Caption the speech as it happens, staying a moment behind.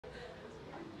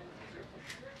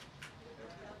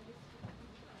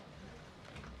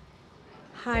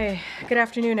Hi, good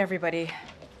afternoon, everybody.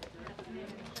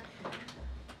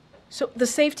 So the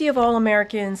safety of all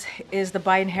Americans is the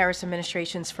Biden-Harris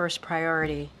administration's first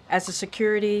priority. As the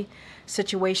security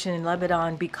situation in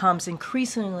Lebanon becomes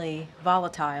increasingly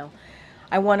volatile,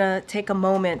 I want to take a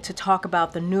moment to talk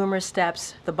about the numerous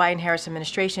steps the Biden-Harris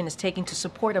administration is taking to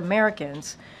support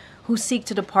Americans who seek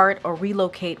to depart or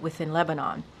relocate within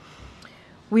Lebanon.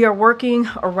 We are working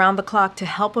around the clock to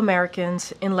help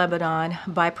Americans in Lebanon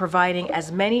by providing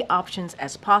as many options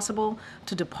as possible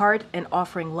to depart and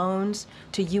offering loans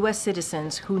to U.S.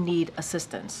 citizens who need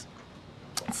assistance.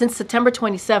 Since September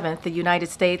 27th, the United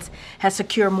States has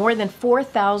secured more than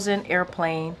 4,000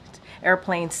 airplane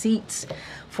seats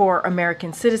for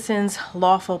American citizens,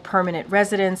 lawful permanent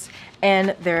residents,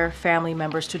 and their family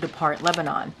members to depart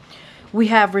Lebanon. We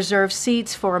have reserved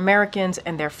seats for Americans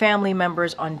and their family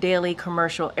members on daily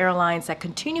commercial airlines that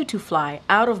continue to fly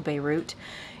out of Beirut,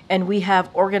 and we have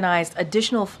organized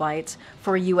additional flights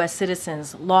for U.S.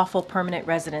 citizens, lawful permanent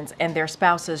residents, and their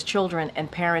spouses, children, and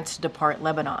parents to depart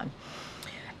Lebanon.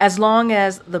 As long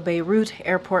as the Beirut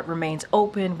airport remains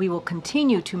open, we will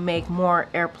continue to make more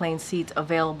airplane seats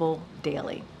available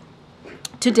daily.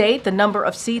 To date, the number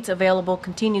of seats available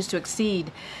continues to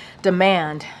exceed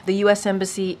demand. The U.S.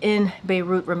 Embassy in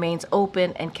Beirut remains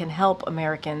open and can help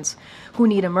Americans who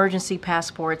need emergency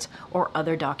passports or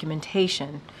other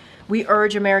documentation. We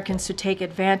urge Americans to take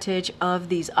advantage of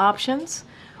these options.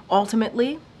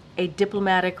 Ultimately, a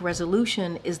diplomatic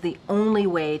resolution is the only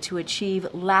way to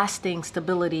achieve lasting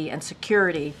stability and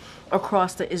security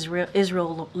across the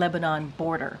Israel-Lebanon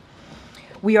border.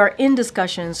 We are in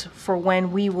discussions for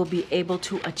when we will be able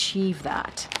to achieve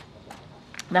that.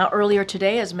 Now, earlier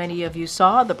today, as many of you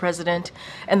saw, the President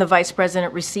and the Vice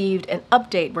President received an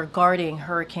update regarding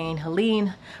Hurricane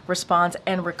Helene response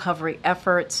and recovery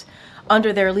efforts.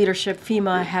 Under their leadership,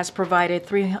 FEMA has provided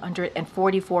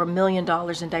 $344 million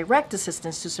in direct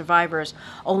assistance to survivors,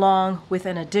 along with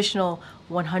an additional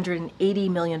 $180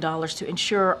 million to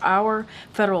ensure our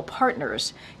federal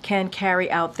partners can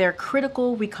carry out their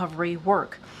critical recovery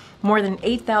work. More than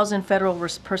 8,000 federal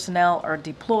personnel are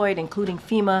deployed, including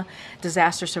FEMA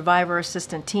disaster survivor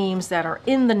assistant teams that are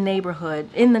in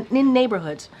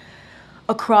neighborhoods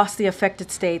across the affected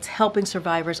states, helping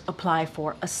survivors apply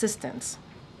for assistance.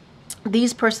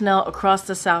 These personnel across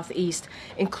the Southeast,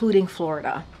 including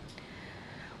Florida,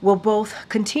 will both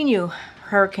continue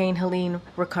Hurricane Helene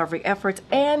recovery efforts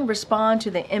and respond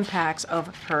to the impacts of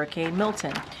Hurricane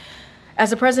Milton. As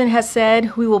the President has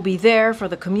said, we will be there for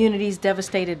the communities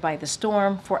devastated by the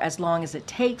storm for as long as it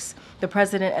takes. The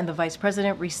President and the Vice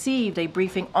President received a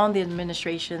briefing on the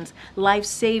administration's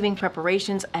life-saving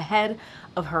preparations ahead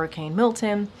of Hurricane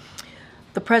Milton.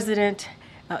 The President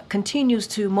continues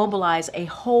to mobilize a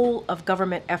whole of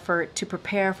government effort to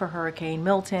prepare for Hurricane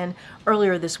Milton.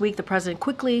 Earlier this week, the President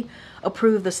quickly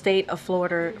approved the state of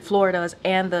Florida's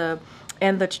and the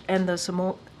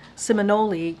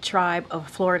Seminole tribe of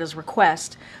Florida's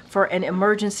request for an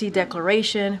emergency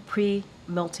declaration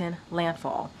pre-Milton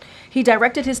landfall. He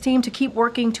directed his team to keep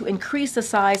working to increase the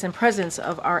size and presence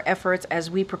of our efforts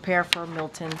as we prepare for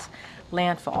Milton's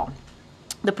landfall.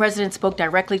 The President spoke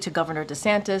directly to Governor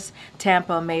DeSantis,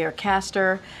 Tampa Mayor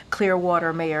Castor,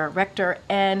 Clearwater Mayor Rector,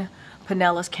 and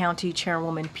Pinellas County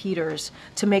Chairwoman Peters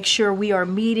to make sure we are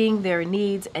meeting their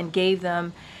needs, and gave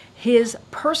them his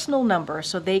personal number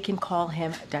so they can call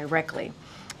him directly.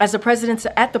 At the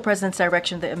President's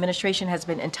direction, the administration has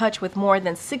been in touch with more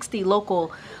than 60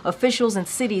 local officials in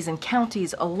cities and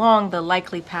counties along the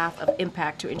likely path of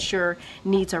impact to ensure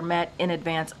needs are met in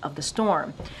advance of the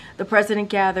storm. The President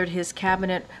gathered his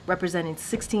cabinet representing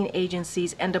 16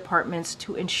 agencies and departments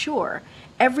to ensure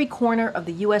every corner of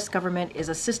the U.S. government is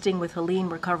assisting with Helene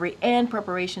recovery and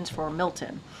preparations for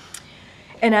Milton.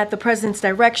 And at the President's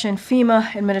direction,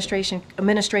 FEMA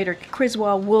Administrator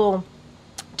Criswell will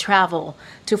travel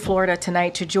to Florida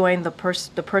tonight to join the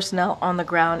personnel on the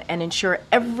ground and ensure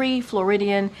every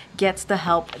Floridian gets the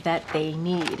help that they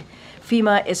need.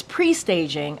 FEMA is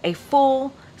pre-staging a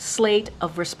full slate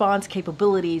of response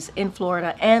capabilities in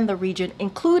Florida and the region,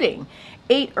 including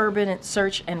 8 urban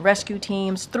search and rescue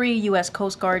teams, 3 U.S.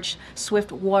 Coast Guard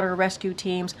swift water rescue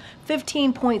teams,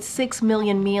 15.6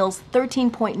 million meals,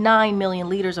 13.9 million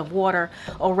liters of water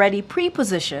already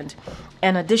pre-positioned,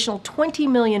 an additional 20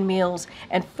 million meals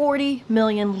and 40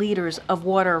 million liters of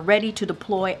water ready to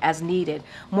deploy as needed.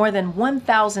 More than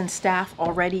 1,000 staff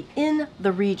already in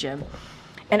the region.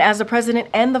 And as the President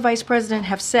and the Vice President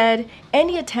have said,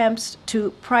 any attempts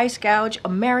to price gouge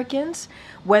Americans,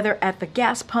 whether at the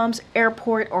gas pumps,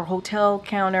 airport, or hotel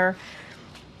counter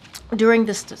during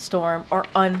this storm, are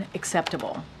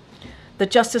unacceptable. The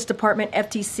Justice Department,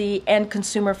 FTC, and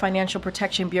Consumer Financial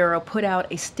Protection Bureau put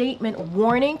out a statement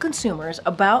warning consumers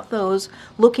about those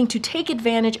looking to take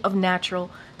advantage of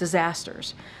natural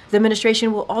disasters. The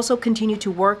administration will also continue to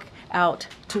work out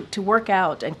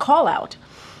and call out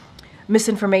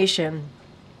misinformation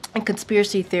and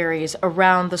conspiracy theories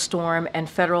around the storm and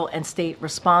federal and state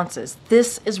responses.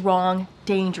 This is wrong,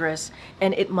 dangerous,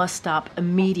 and it must stop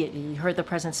immediately. You heard the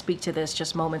president speak to this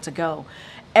just moments ago.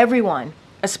 Everyone,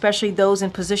 especially those in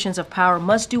positions of power,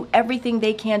 must do everything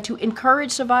they can to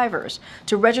encourage survivors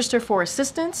to register for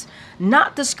assistance,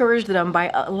 not discourage them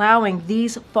by allowing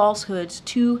these falsehoods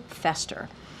to fester.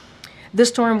 This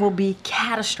storm will be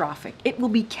catastrophic. It will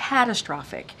be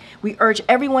catastrophic. We urge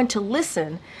everyone to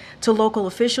listen to local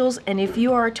officials, and if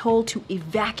you are told to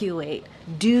evacuate,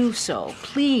 do so.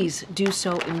 Please do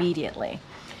so immediately.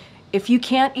 If you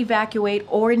can't evacuate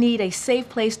or need a safe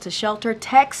place to shelter,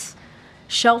 text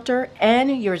shelter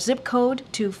and your zip code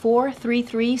to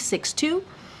 43362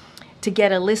 to get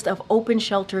a list of open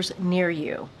shelters near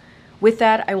you. With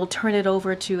that, I will turn it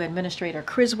over to Administrator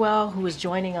Criswell, who is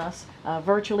joining us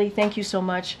virtually. Thank you so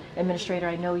much, Administrator.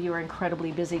 I know you are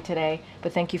incredibly busy today,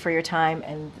 but thank you for your time.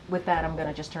 And with that, I'm going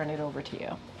to just turn it over to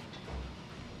you.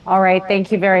 All right.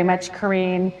 Thank you very much,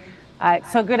 Karine.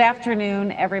 So good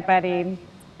afternoon, everybody.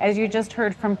 As you just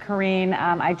heard from Karine,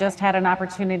 I just had an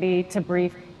opportunity to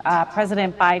brief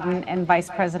President Biden and Vice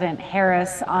President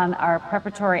Harris on our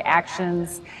preparatory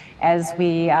actions as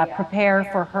we prepare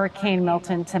for Hurricane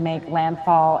Milton to make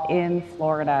landfall in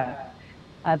Florida.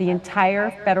 The entire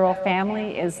federal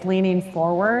family is leaning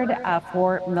forward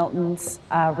for Milton's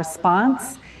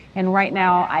response. And right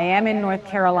now, I am in North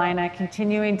Carolina,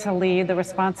 continuing to lead the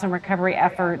response and recovery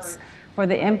efforts for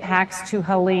the impacts to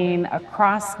Helene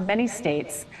across many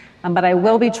states. But I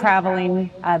will be traveling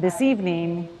this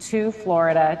evening to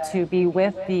Florida to be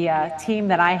with the team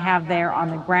that I have there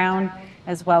on the ground,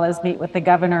 as well as meet with the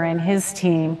governor and his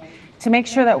team to make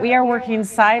sure that we are working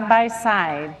side by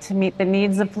side to meet the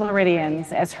needs of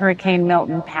Floridians as Hurricane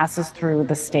Milton passes through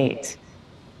the state.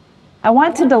 I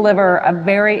want to deliver a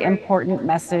very important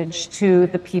message to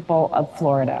the people of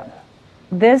Florida.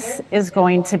 This is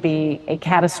going to be a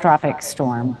catastrophic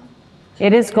storm.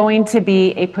 It is going to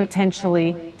be a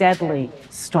potentially deadly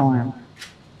storm.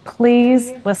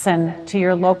 Please listen to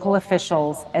your local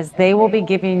officials as they will be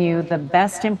giving you the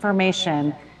best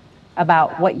information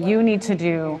about what you need to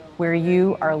do where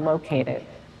you are located.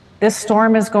 This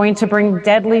storm is going to bring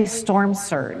deadly storm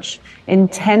surge,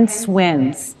 intense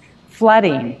winds,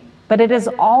 flooding, but it is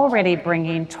already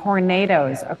bringing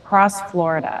tornadoes across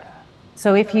Florida.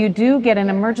 So if you do get an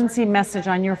emergency message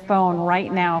on your phone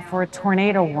right now for a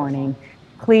tornado warning,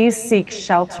 please seek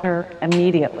shelter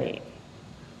immediately.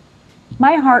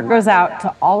 My heart goes out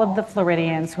to all of the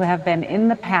Floridians who have been in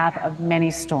the path of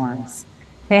many storms.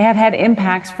 They have had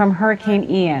impacts from Hurricane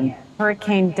Ian,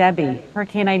 Hurricane Debbie,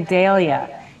 Hurricane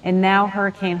Idalia, and now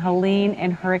Hurricane Helene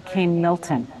and Hurricane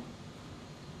Milton.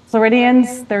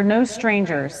 Floridians, they're no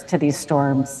strangers to these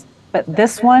storms, but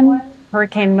this one,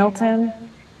 Hurricane Milton,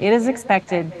 it is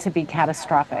expected to be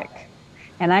catastrophic.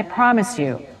 And I promise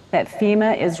you that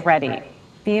FEMA is ready.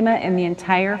 FEMA and the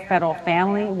entire federal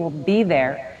family will be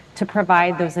there to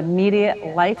provide those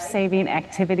immediate life-saving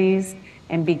activities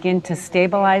and begin to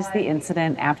stabilize the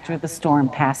incident after the storm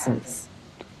passes.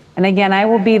 And again, I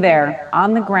will be there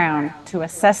on the ground to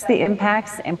assess the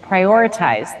impacts and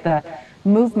prioritize the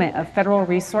movement of federal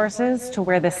resources to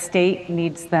where the state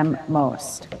needs them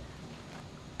most.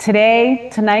 Today,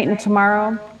 tonight, and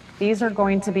tomorrow, these are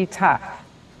going to be tough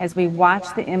as we watch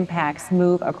the impacts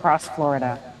move across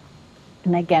Florida.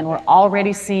 And again, we're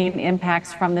already seeing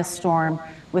impacts from this storm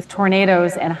with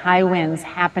tornadoes and high winds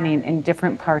happening in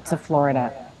different parts of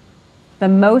Florida. The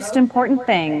most important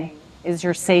thing is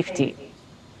your safety.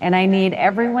 And I need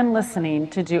everyone listening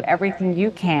to do everything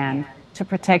you can to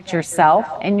protect yourself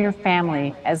and your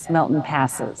family as Milton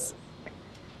passes.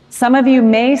 Some of you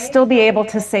may still be able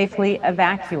to safely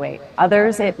evacuate.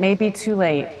 Others, it may be too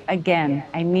late. Again,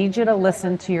 I need you to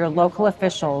listen to your local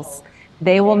officials.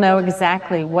 They will know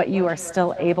exactly what you are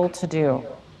still able to do.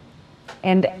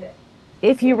 And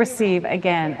if you receive,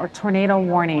 again, a tornado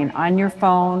warning on your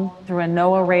phone, through a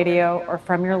NOAA radio, or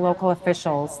from your local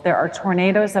officials, there are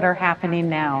tornadoes that are happening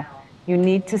now. You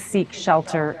need to seek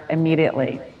shelter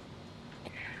immediately.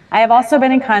 I have also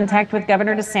been in contact with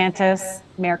Governor DeSantis,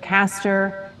 Mayor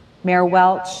Castor, Mayor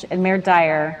Welch, and Mayor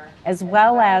Dyer, as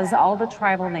well as all the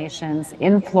tribal nations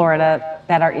in Florida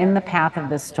that are in the path of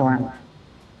this storm.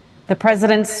 The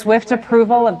President's swift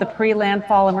approval of the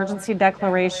pre-landfall emergency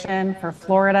declaration for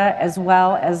Florida, as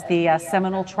well as the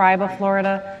Seminole Tribe of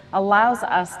Florida, allows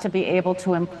us to be able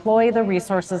to employ the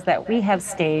resources that we have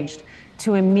staged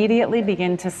to immediately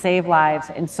begin to save lives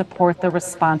and support the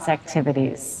response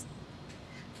activities.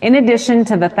 In addition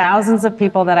to the thousands of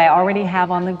people that I already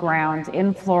have on the ground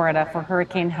in Florida for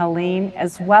Hurricane Helene,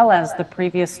 as well as the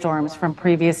previous storms from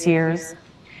previous years,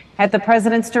 at the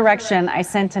President's direction, I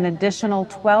sent an additional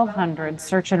 1,200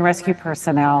 search and rescue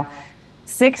personnel,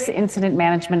 6 incident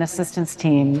management assistance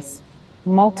teams,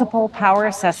 multiple power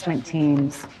assessment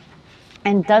teams,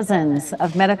 and dozens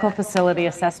of medical facility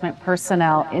assessment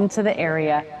personnel into the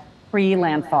area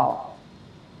pre-landfall.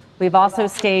 We've also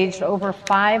staged over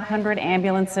 500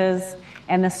 ambulances,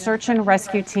 and the search and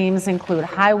rescue teams include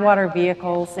high water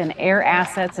vehicles and air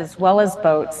assets as well as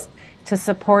boats to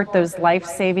support those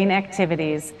life-saving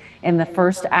activities in the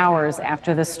first hours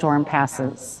after the storm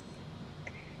passes.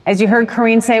 As you heard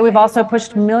Karine say, we've also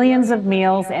pushed millions of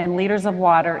meals and liters of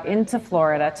water into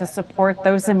Florida to support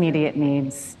those immediate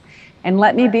needs. And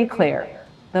let me be clear,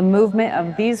 the movement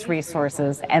of these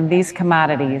resources and these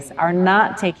commodities are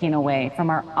not taking away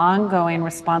from our ongoing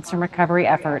response and recovery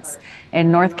efforts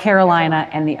in North Carolina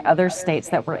and the other states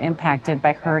that were impacted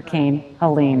by Hurricane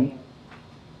Helene.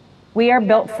 We are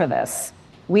built for this.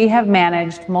 We have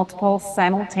managed multiple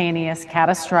simultaneous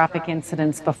catastrophic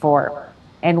incidents before,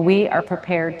 and we are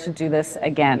prepared to do this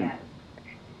again.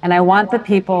 And I want the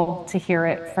people to hear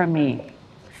it from me.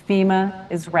 FEMA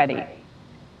is ready.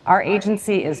 Our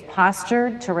agency is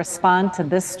postured to respond to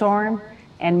this storm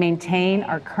and maintain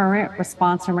our current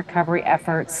response and recovery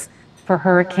efforts for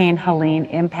Hurricane Helene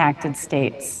impacted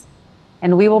states.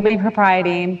 And we will be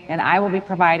providing, and I will be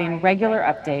providing regular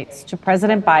updates to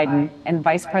President Biden and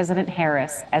Vice President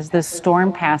Harris as this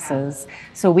storm passes,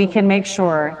 so we can make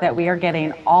sure that we are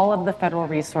getting all of the federal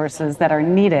resources that are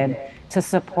needed to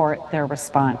support their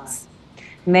response.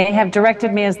 And they have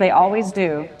directed me, as they always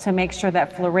do, to make sure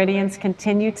that Floridians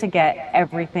continue to get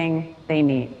everything they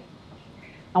need.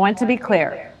 I want to be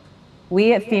clear,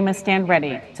 we at FEMA stand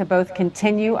ready to both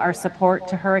continue our support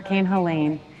to Hurricane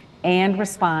Helene and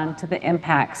respond to the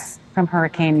impacts from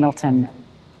Hurricane Milton.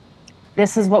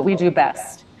 This is what we do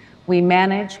best. We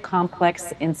manage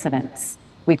complex incidents.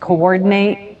 We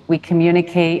coordinate, we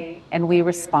communicate, and we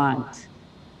respond.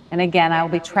 And again, I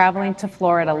will be traveling to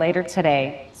Florida later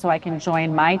today so I can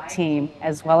join my team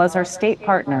as well as our state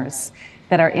partners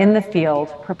that are in the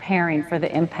field preparing for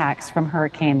the impacts from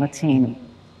Hurricane Milton.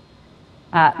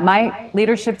 My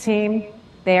leadership team,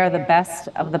 they are the best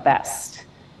of the best.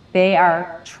 They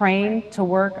are trained to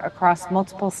work across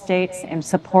multiple states and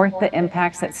support the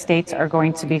impacts that states are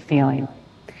going to be feeling.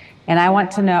 And I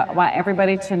want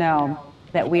everybody to know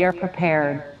that we are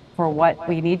prepared for what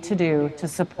we need to do to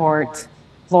support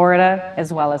Florida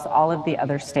as well as all of the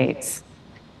other states.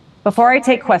 Before I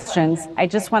take questions, I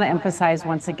just want to emphasize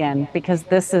once again, because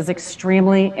this is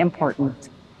extremely important.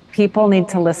 People need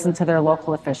to listen to their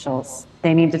local officials.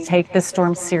 They need to take this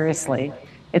storm seriously.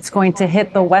 It's going to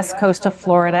hit the west coast of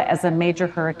Florida as a major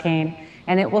hurricane,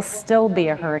 and it will still be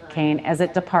a hurricane as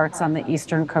it departs on the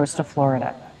eastern coast of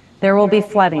Florida. There will be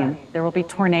flooding, there will be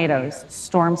tornadoes,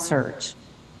 storm surge.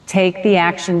 Take the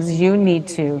actions you need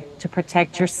to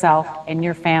protect yourself and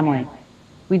your family.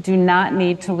 We do not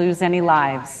need to lose any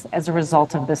lives as a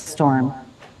result of this storm.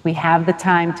 We have the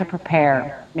time to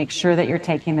prepare. Make sure that you're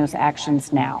taking those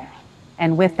actions now.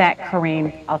 And with that,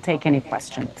 Karine, I'll take any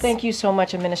questions. Thank you so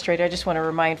much, Administrator. I just want to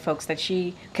remind folks that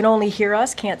she can only hear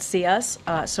us, can't see us.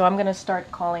 So I'm going to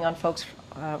start calling on folks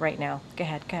right now. Go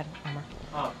ahead,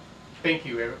 Omar. Thank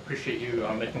you. I appreciate you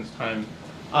making this time.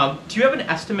 Do you have an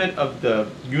estimate of the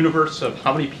universe of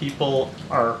how many people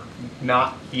are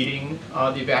not heeding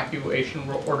the evacuation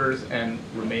orders and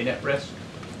remain at risk?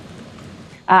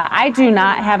 I do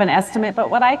not have an estimate, but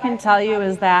what I can tell you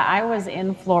is that I was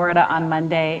in Florida on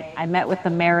Monday. I met with the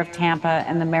mayor of Tampa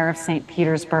and the mayor of St.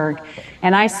 Petersburg,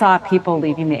 and I saw people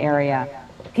leaving the area.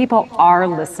 People are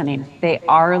listening. They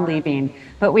are leaving.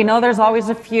 But we know there's always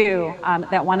a few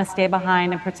that want to stay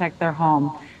behind and protect their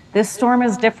home. This storm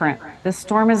is different. This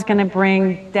storm is going to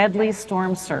bring deadly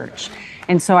storm surge.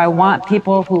 And so I want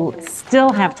people who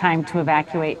still have time to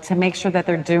evacuate to make sure that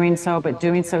they're doing so, but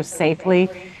doing so safely,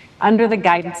 under the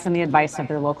guidance and the advice of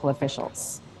their local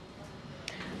officials.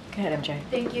 Go ahead, MJ.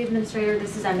 Thank you, Administrator.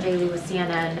 This is MJ Lee with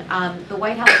CNN. The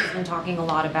White House has been talking a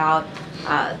lot about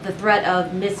the threat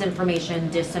of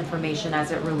misinformation, disinformation as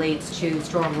it relates to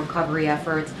storm recovery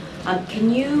efforts.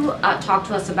 Can you talk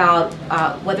to us about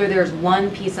whether there's one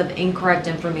piece of incorrect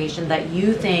information that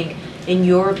you think, in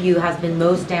your view, has been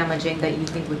most damaging, that you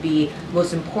think would be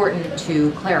most important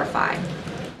to clarify?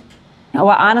 Well,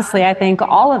 honestly, I think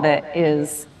all of it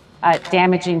is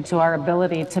damaging to our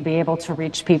ability to be able to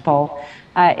reach people.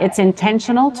 It's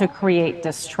intentional to create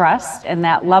distrust, and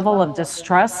that level of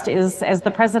distrust is, as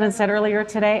the president said earlier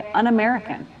today,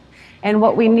 un-American. And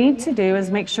what we need to do is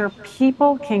make sure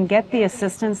people can get the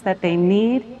assistance that they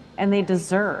need and they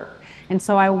deserve. And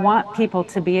so I want people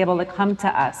to be able to come to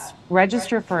us,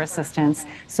 register for assistance,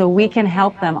 so we can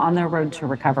help them on their road to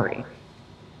recovery.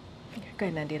 Go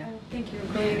ahead, Nandita. Thank you,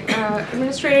 Karine.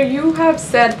 Administrator, you have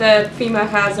said that FEMA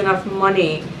has enough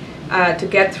money to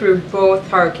get through both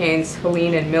hurricanes,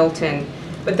 Helene and Milton,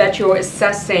 but that you're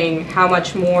assessing how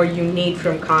much more you need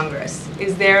from Congress.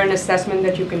 Is there an assessment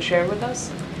that you can share with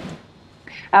us?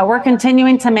 We're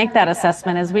continuing to make that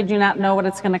assessment, as we do not know what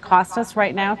it's going to cost us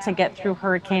right now to get through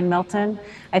Hurricane Milton.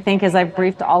 I think, as I've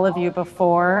briefed all of you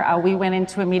before, we went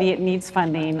into immediate needs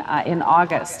funding in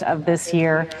August of this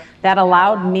year. That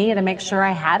allowed me to make sure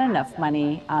I had enough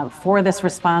money for this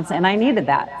response, and I needed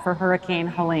that for Hurricane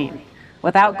Helene.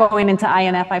 Without going into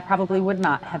INF, I probably would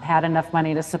not have had enough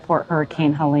money to support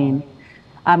Hurricane Helene.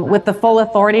 With the full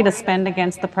authority to spend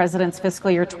against the president's fiscal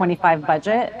year 25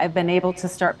 budget, I've been able to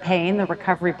start paying the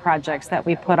recovery projects that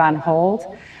we put on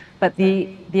hold. But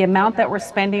the amount that we're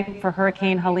spending for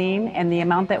Hurricane Helene and the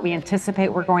amount that we anticipate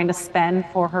we're going to spend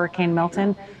for Hurricane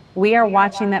Milton, we are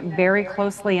watching that very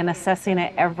closely and assessing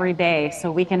it every day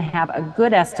so we can have a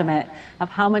good estimate of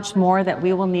how much more that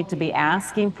we will need to be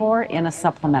asking for in a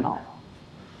supplemental.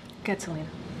 Good, Selena.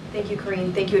 Thank you,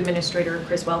 Karine. Thank you, Administrator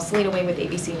Criswell. Selena Wayne with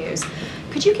ABC News.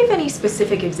 Could you give any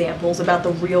specific examples about the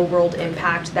real-world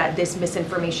impact that this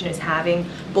misinformation is having,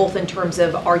 both in terms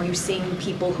of, are you seeing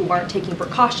people who aren't taking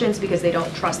precautions because they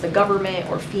don't trust the government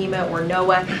or FEMA or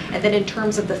NOAA, and then in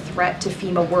terms of the threat to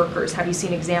FEMA workers, have you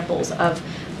seen examples of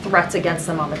threats against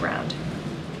them on the ground?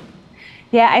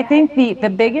 Yeah, I think the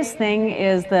biggest thing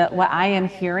is that what I am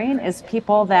hearing is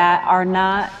people that are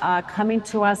not coming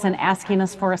to us and asking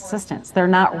us for assistance. They're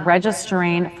not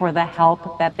registering for the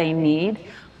help that they need,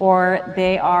 or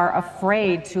they are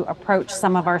afraid to approach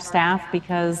some of our staff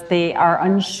because they are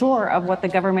unsure of what the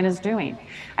government is doing.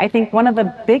 I think one of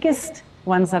the biggest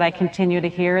ones that I continue to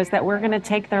hear is that we're going to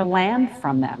take their land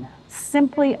from them.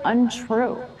 Simply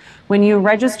untrue. When you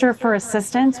register for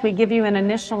assistance, we give you an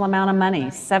initial amount of money,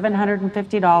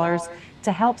 $750,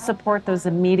 to help support those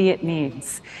immediate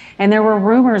needs. And there were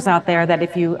rumors out there that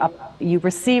if you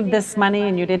received this money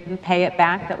and you didn't pay it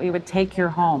back, that we would take your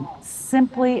home.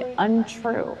 Simply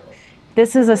untrue.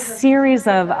 This is a series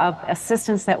of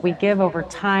assistance that we give over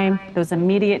time, those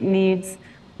immediate needs.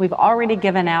 We've already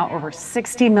given out over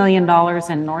 $60 million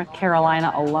in North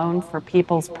Carolina alone for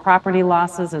people's property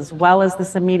losses, as well as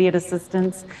this immediate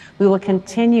assistance. We will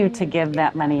continue to give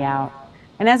that money out.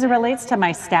 And as it relates to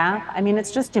my staff, I mean,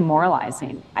 it's just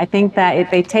demoralizing. I think that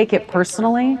if they take it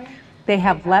personally, they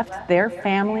have left their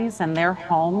families and their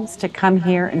homes to come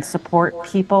here and support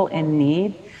people in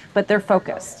need, but they're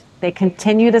focused. They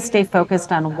continue to stay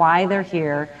focused on why they're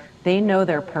here. They know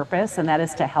their purpose, and that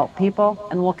is to help people,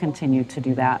 and we'll continue to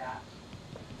do that.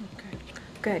 Okay.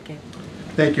 Go ahead, Gabe.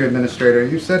 Thank you, Administrator.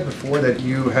 You said before that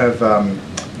you have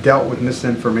dealt with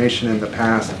misinformation in the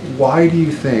past. Why do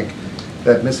you think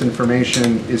that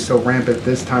misinformation is so rampant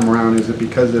this time around? Is it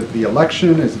because of the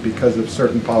election? Is it because of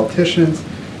certain politicians?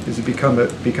 Is it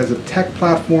because of tech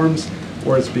platforms?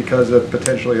 Or is it because of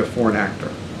potentially a foreign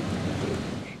actor?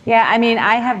 Yeah, I mean,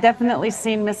 I have definitely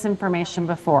seen misinformation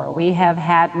before. We have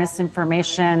had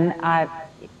misinformation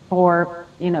for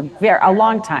a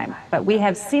long time, but we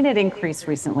have seen it increase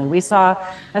recently. We saw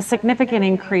a significant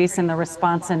increase in the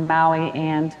response in Maui,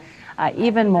 and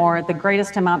even more, the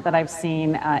greatest amount that I've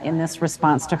seen in this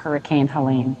response to Hurricane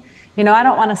Helene. I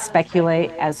don't want to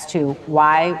speculate as to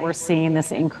why we're seeing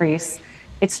this increase.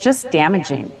 It's just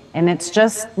damaging, and it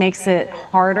just makes it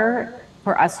harder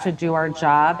for us to do our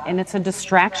job, and it's a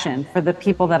distraction for the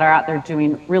people that are out there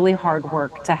doing really hard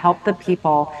work to help the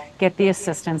people get the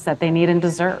assistance that they need and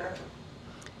deserve.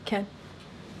 Ken?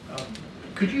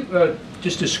 Could you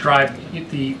just describe,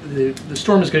 the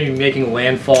storm is going to be making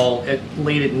landfall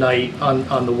late at night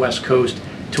on the West Coast.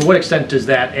 To what extent does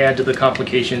that add to the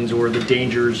complications or the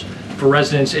dangers for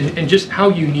residents? And just how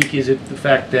unique is it, the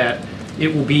fact that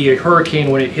it will be a hurricane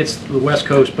when it hits the West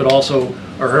Coast, but also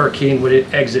a hurricane when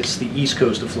it exits the East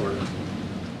Coast of Florida?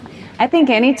 I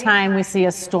think anytime we see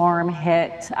a storm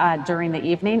hit during the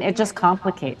evening, it just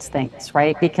complicates things,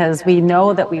 right? Because we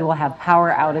know that we will have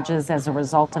power outages as a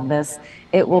result of this.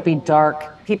 It will be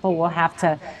dark. People will have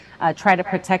to try to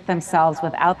protect themselves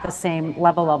without the same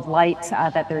level of light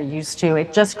that they're used to.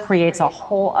 It just creates a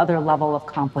whole other level of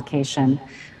complication.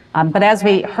 But as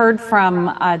we heard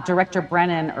from Director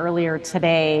Brennan earlier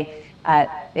today,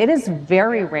 It is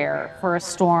very rare for a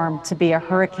storm to be a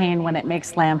hurricane when it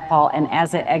makes landfall and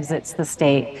as it exits the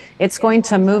state. It's going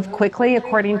to move quickly,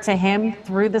 according to him,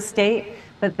 through the state,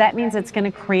 but that means it's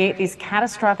going to create these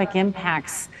catastrophic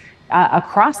impacts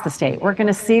across the state. We're going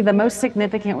to see the most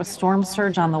significant with storm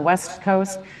surge on the West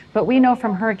Coast, but we know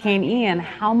from Hurricane Ian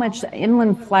how much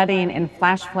inland flooding and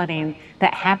flash flooding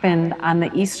that happened on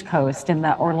the East Coast in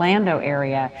the Orlando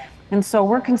area. And so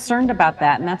we're concerned about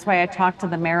that. And that's why I talked to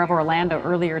the mayor of Orlando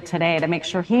earlier today to make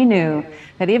sure he knew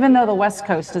that even though the West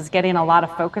Coast is getting a lot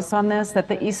of focus on this, that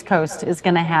the East Coast is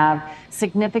going to have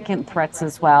significant threats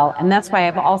as well. And that's why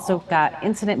I've also got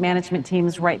incident management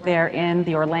teams right there in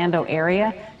the Orlando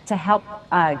area to help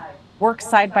work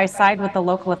side by side with the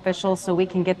local officials so we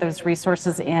can get those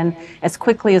resources in as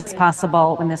quickly as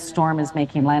possible when this storm is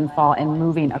making landfall and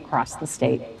moving across the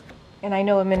state. And I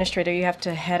know, Administrator, you have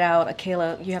to head out.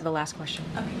 Akela, you have the last question.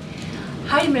 Okay.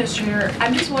 Hi, Administrator.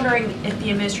 I'm just wondering if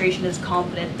the administration is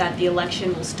confident that the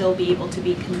election will still be able to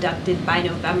be conducted by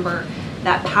November,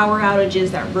 that power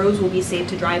outages, that roads will be safe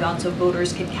to drive on so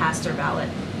voters can cast their ballot.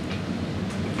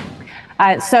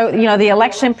 So, you know, the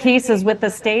election piece is with the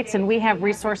states, and we have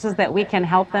resources that we can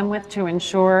help them with to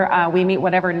ensure we meet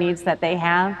whatever needs that they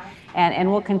have,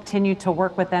 and we'll continue to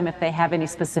work with them if they have any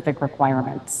specific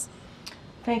requirements.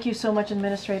 Thank you so much,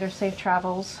 Administrator. Safe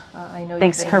travels. I know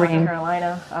Thanks, you've been in North Karine.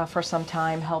 Carolina for some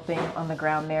time helping on the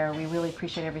ground there. We really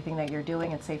appreciate everything that you're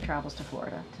doing, and safe travels to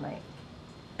Florida tonight.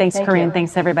 Thanks, Thank Karine. you.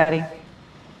 Thanks, everybody.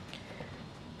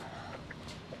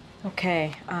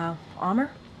 Okay, Amr?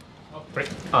 Great.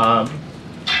 On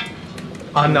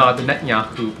the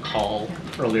Netanyahu call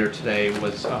earlier today,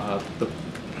 was the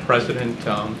president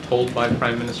told by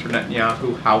Prime Minister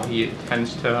Netanyahu how he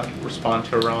intends to respond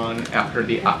to Iran after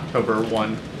the October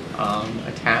 1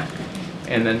 attack?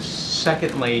 And then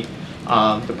secondly,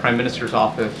 the Prime Minister's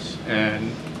office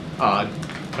and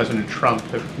President Trump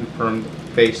have confirmed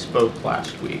they spoke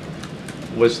last week.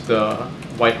 Was the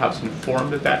White House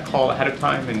informed of that call ahead of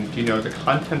time, and do you know the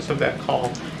contents of that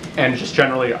call? And just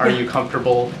generally, are you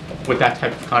comfortable with that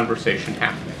type of conversation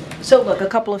happening? So look, a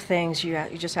couple of things. You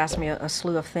just asked me a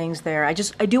slew of things there. I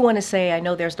do want to say, I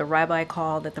know there's the rabbi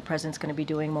call that the president's going to be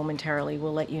doing momentarily.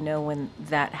 We'll let you know when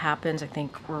that happens. I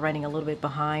think we're running a little bit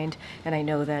behind, and I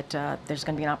know that there's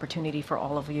going to be an opportunity for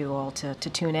all of you all to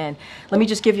tune in. Let me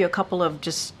just give you a couple of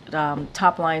just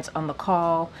top lines on the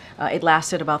call. It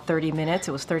lasted about 30 minutes.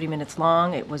 It was 30 minutes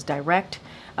long. It was direct.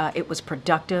 It was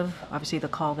productive, obviously the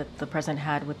call that the president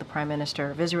had with the Prime Minister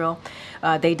of Israel.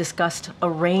 They discussed a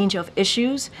range of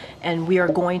issues, and we are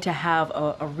going to have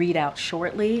a readout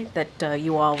shortly that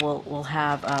you all will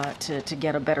have to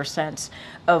get a better sense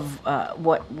of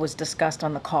what was discussed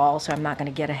on the call, so I'm not going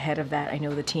to get ahead of that. I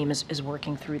know the team is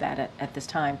working through that at this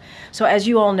time. So as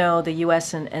you all know, the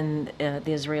U.S. and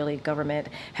the Israeli government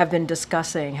have had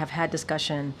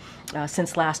discussion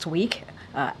since last week.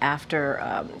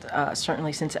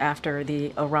 Certainly since after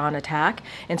the Iran attack.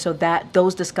 And so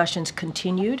those discussions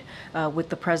continued with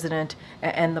the president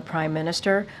and the prime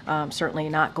minister. Certainly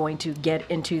not going to get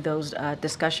into those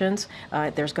discussions.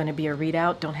 There's going to be a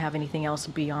readout. Don't have anything else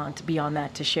beyond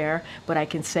that to share, but I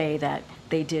can say that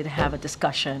they did have a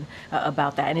discussion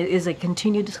about that. And it is a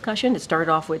continued discussion. It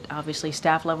started off with obviously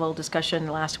staff level discussion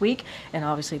last week, and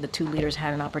obviously the two leaders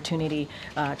had an opportunity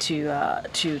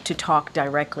to talk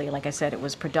directly. Like I said, it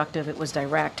was productive, it was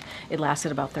direct, it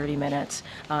lasted about 30 minutes.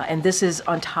 And this is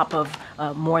on top of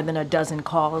more than a dozen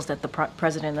calls that the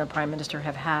president and the prime minister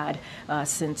have had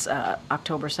since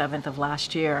October 7th of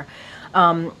last year.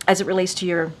 As it relates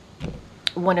to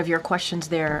one of your questions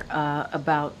there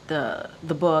about the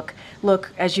book.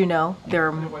 Look, as you know, there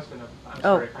are...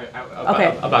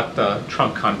 About the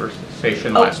Trump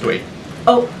conversation last week.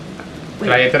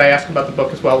 Did I ask about the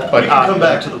book as well? But we can come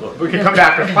back to the book. We can come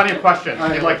back. There's plenty of questions.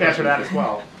 I'd like to answer that as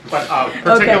well. But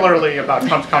particularly about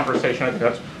Trump's conversation, I think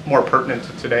that's more pertinent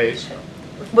to today's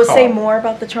We'll call. say more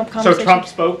about the Trump conversation? So Trump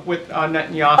spoke with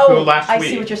Netanyahu last week. I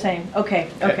see what you're saying. Okay.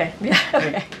 Yeah,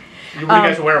 okay. Were you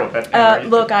guys aware of it?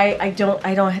 Look, I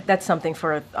don't. That's something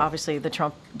for obviously the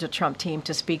Trump team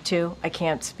to speak to. I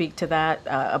can't speak to that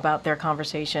about their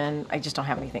conversation. I just don't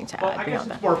have anything to add I guess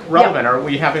beyond it's that. more relevant. Are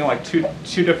we having like two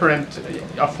different,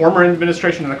 a former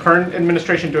administration and the current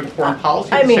administration doing foreign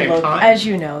policy at the same look, time? As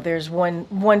you know, there's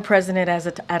one president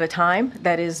at a time.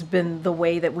 That has been the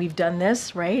way that we've done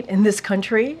this, right, in this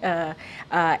country,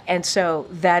 and so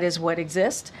that is what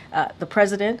exists. The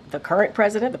current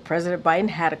president, the President Biden,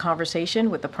 had a conversation conversation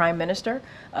with the Prime Minister.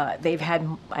 They've had,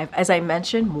 as I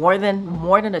mentioned, more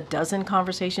than a dozen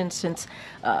conversations since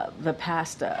the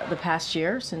past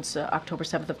year, since October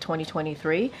 7th of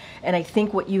 2023. And I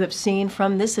think what you have seen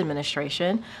from this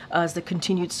administration is the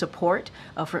continued support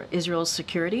for Israel's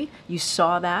security. You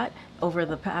saw that over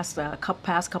the past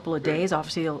couple of days,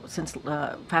 obviously since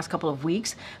past couple of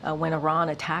weeks, when Iran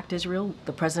attacked Israel,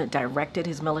 the president directed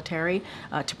his military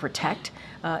to protect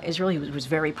Israel. He was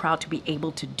very proud to be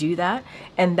able to do that,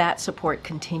 and that support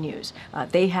continues.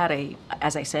 They had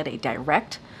as I said, a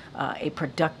direct, a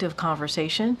productive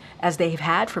conversation, as they've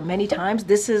had for many times.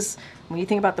 This is, when you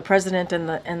think about the president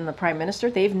and the prime minister,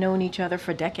 they've known each other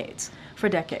for decades,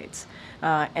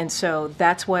 and so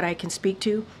that's what I can speak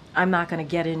to. I'm not going to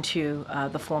get into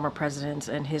the former president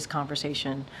and his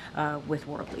conversation with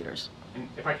world leaders. And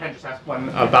if I can just ask one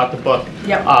about the book.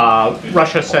 Yep.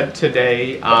 Russia said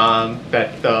today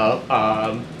that the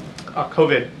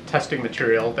COVID testing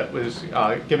material that was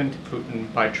given to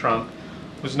Putin by Trump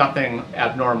was nothing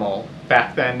abnormal.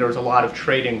 Back then, there was a lot of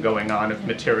trading going on of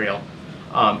material.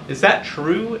 Is that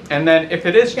true? And then if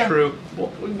it is true,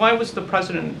 why was the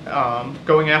president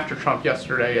going after Trump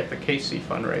yesterday at the KC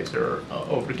fundraiser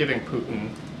over giving Putin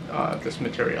this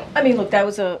material? I mean, look, that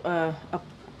was a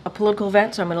political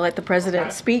event, so I'm going to let the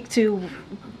president speak to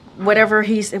whatever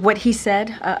what he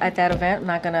said at that event. I'm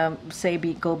not going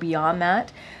to go beyond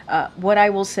that. What I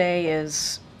will say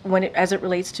is, as it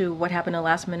relates to what happened in the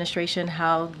last administration,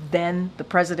 how then the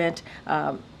president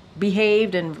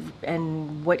behaved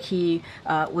and what he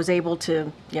was able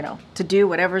to do,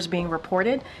 whatever is being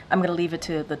reported, I'm going to leave it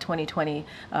to the 2020,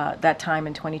 that time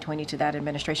in 2020, to that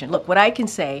administration. Look, what I can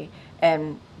say,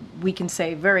 and we can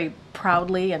say very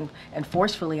proudly and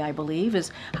forcefully, I believe,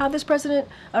 is how this president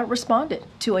responded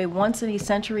to a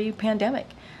once-in-a-century pandemic.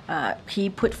 He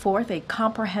put forth a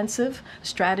comprehensive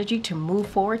strategy to move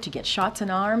forward, to get shots in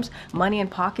arms, money in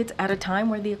pockets at a time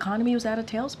where the economy was at a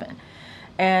tailspin.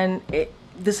 And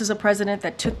this is a president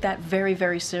that took that very,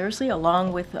 very seriously,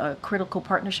 along with a critical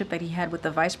partnership that he had with the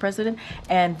vice president.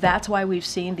 And that's why we've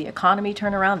seen the economy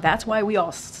turn around. That's why we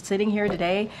all sitting here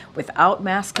today without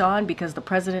masks on, because the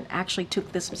president actually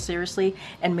took this seriously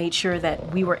and made sure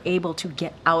that we were able to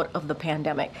get out of the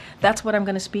pandemic. That's what I'm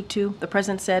going to speak to. The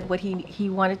president said what he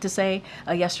wanted to say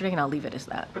yesterday, and I'll leave it as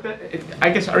that. But I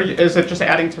guess, is it just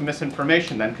adding to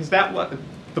misinformation then? Because that what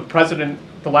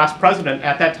the last president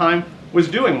at that time was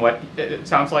doing what it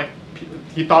sounds like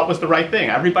he thought was the right thing.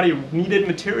 Everybody needed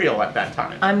material at that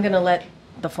time. I'm going to let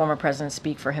the former president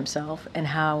speak for himself and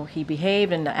how he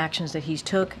behaved and the actions that he's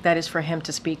took. That is for him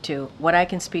to speak to. What I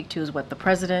can speak to is what the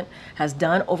president has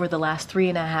done over the last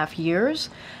 3.5 years.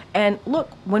 And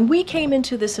look, when we came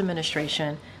into this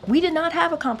administration, we did not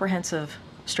have a comprehensive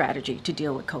strategy to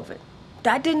deal with COVID.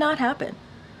 That did not happen.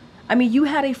 I mean, you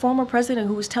had a former president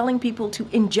who was telling people to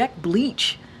inject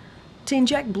bleach.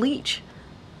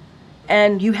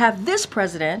 And you have this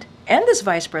president and this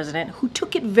vice president who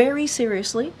took it very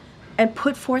seriously and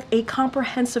put forth a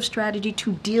comprehensive strategy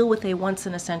to deal with a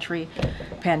once-in-a-century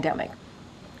pandemic.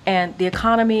 And the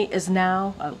economy is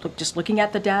now, just looking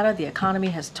at the data, the economy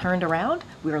has turned around.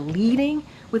 We are leading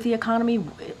with the economy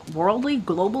worldly,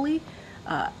 globally,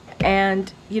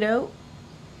 and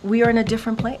we are in a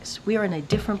different place. We are in a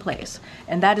different place.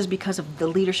 And that is because of the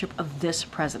leadership of this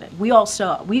president. We all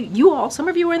saw, some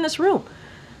of you were in this room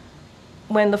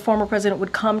when the former president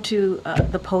would come to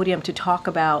the podium to talk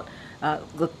about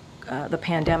the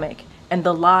pandemic and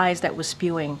the lies that was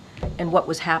spewing and what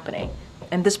was happening.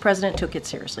 And this president took it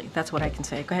seriously. That's what I can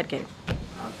say. Go ahead, Gabe.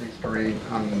 Thanks, Karine.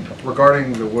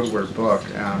 Regarding the Woodward book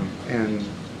and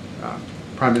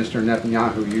Prime Minister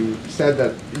Netanyahu, you said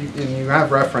that, and you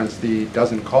have referenced the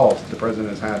dozen calls the president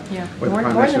has had with the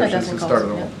Prime Minister since the start of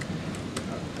the war.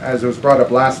 As it was brought up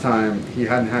last time, he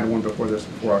hadn't had one before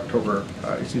before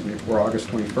August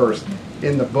 21st.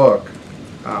 In the book,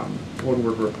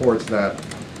 Woodward reports that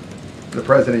the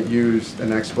president used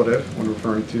an expletive when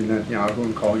referring to Netanyahu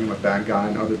and calling him a bad guy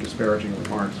and other disparaging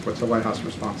remarks. What's the White House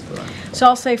response to that? So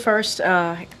I'll say first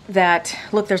that,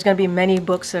 look, there's going to be many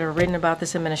books that are written about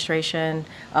this administration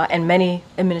and many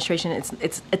administrations.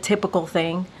 It's a typical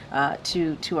thing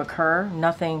to occur.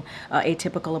 Nothing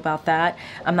atypical about that.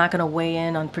 I'm not going to weigh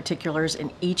in on particulars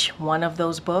in each one of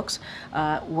those books.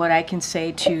 What I can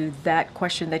say to that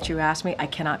question that you asked me, I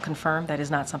cannot confirm. That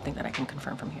is not something that I can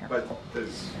confirm from here. But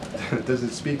does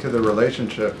it speak to the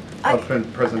relationship of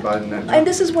President Biden and And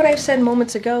this is what I've said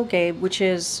moments ago, Gabe, which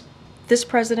is this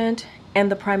president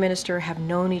and the prime minister have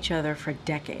known each other for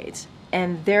decades.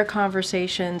 And their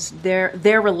conversations,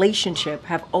 their relationship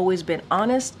have always been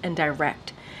honest and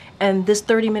direct. And this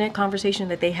 30-minute conversation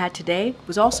that they had today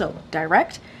was also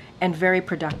direct and very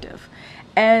productive.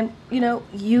 And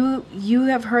you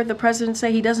have heard the president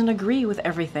say he doesn't agree with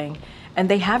everything, and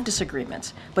they have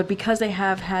disagreements. But because they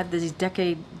have had this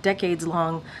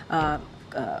decades-long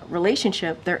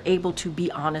relationship, they're able to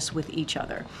be honest with each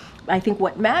other. I think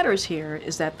what matters here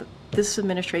is that this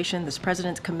administration, this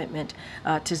president's commitment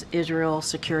to Israel's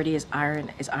security is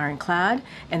ironclad,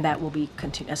 and that will be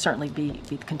continue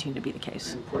to be the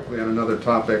case. And quickly on another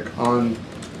topic, on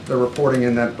the reporting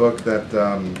in that book that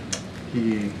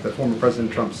that former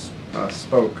President Trump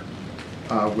spoke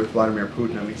with Vladimir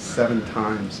Putin at least 7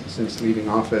 times since leaving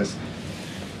office.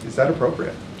 Is that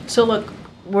appropriate? So look,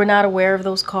 we're not aware of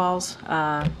those calls.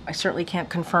 I certainly can't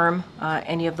confirm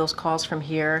any of those calls from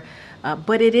here.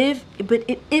 But if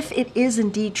it is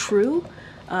indeed true,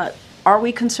 are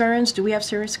we concerned? Do we have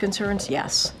serious concerns?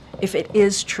 Yes. If it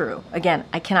is true. Again,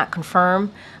 I cannot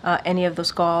confirm any of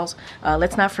those calls.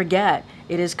 Let's not forget,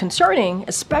 it is concerning,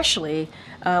 especially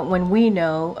when we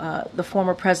know the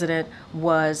former president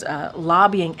was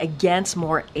lobbying against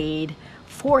more aid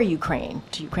for Ukraine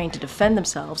to defend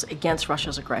themselves against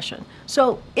Russia's aggression.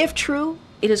 So if true,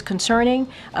 it is concerning,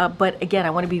 but again, I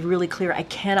want to be really clear, I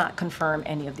cannot confirm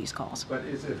any of these calls. But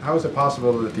how is it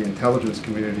possible that the intelligence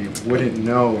community wouldn't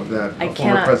know that the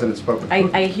former president spoke with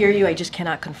Putin? I hear you, I just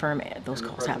cannot confirm those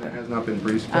calls happened. The president has not been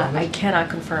briefed on this? I cannot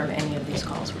confirm any of these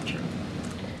calls were true.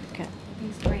 Okay.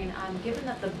 Thanks, Karine. Given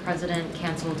that the president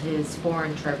canceled his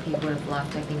foreign trip, he would have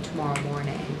left, I think, tomorrow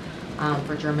morning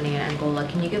for Germany and Angola.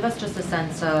 Can you give us just a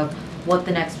sense of what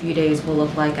the next few days will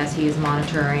look like as he is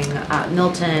monitoring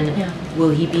Milton? Yeah. Will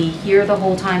he be here the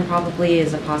whole time probably?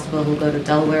 Is it possible he'll go to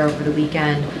Delaware over the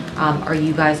weekend? Are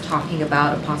you guys talking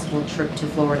about a possible trip to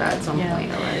Florida at some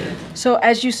point already? So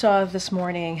as you saw this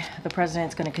morning, the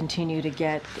president's going to continue to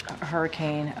get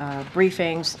hurricane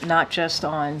briefings, not just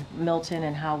on Milton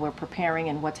and how we're preparing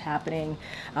and what's happening.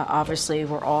 Obviously,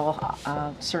 we're all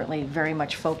certainly very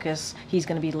much focused. He's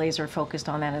going to be laser focused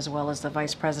on that, as well as the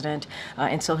vice president.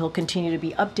 And so he'll continue to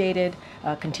be updated,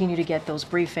 continue to get those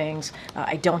briefings.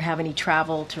 I don't have any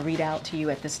travel to read out to you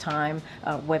at this time,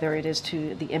 whether it is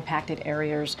to the impacted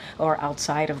areas or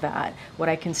outside of that. What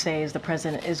I can say is the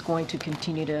president is going to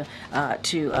continue to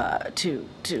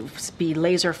be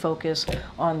laser focused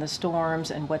on the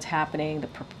storms and what's happening,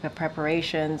 the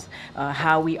preparations,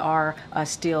 how we are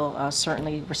still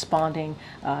certainly responding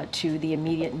to the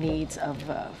immediate needs of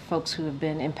folks who have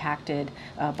been impacted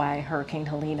by Hurricane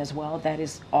Helene as well. That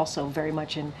is also very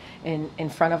much in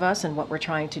front of us and what we're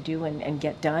trying to do and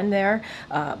get done there.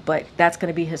 But that's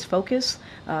going to be his focus.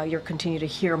 You'll continue to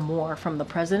hear more from the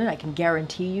president. I can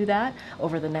guarantee you that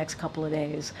over the next couple of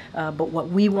days. But what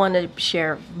we want to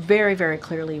share very, very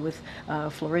clearly with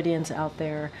Floridians out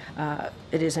there,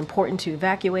 it is important to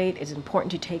evacuate. It's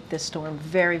important to take this storm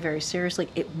very, very seriously.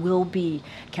 It will be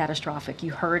catastrophic.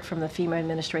 You heard from the FEMA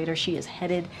administrator. She is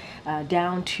headed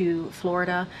down to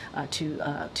Florida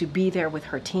to be there with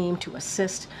her team to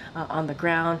assist on the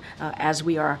ground as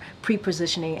we are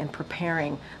pre-positioning and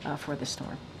preparing for the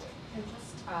storm. And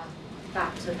just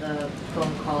back to the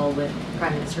phone call with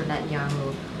Prime Minister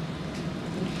Netanyahu.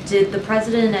 Did the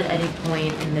president at any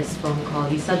point in this phone call,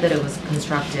 he said that it was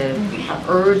constructive,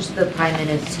 urge the prime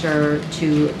minister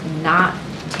to not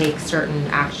take certain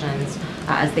actions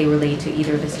as they relate to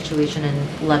either the situation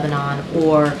in Lebanon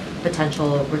or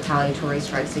potential retaliatory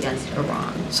strikes against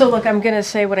Iran? So look, I'm going to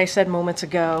say what I said moments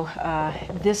ago.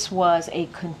 This was a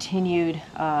continued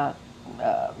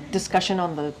discussion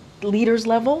on the leaders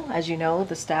level. As you know,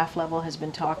 the staff level has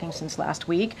been talking since last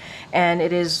week, and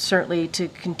it is certainly to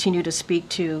continue to speak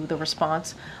to the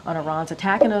response on Iran's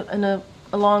attack and a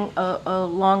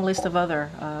long list of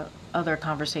other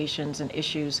conversations and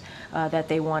issues that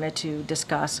they wanted to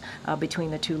discuss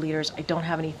between the two leaders. I don't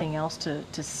have anything else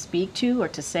to speak to or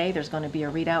to say. There's going to be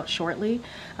a readout shortly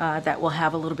that will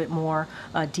have a little bit more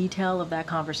detail of that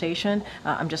conversation.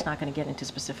 I'm just not going to get into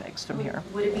specifics from here.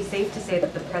 Would it be safe to say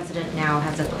that the president now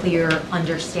has a clear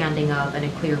understanding of and a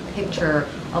clear picture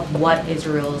of what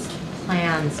Israel's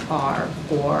plans are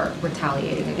for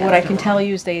retaliating against What I can Iran? tell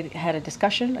you is they had a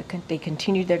discussion. They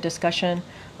continued their discussion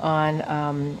on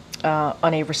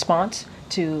a response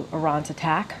to Iran's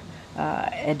attack.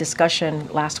 A discussion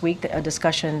last week, a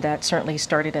discussion that certainly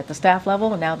started at the staff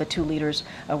level, and now the two leaders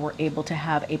were able to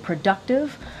have a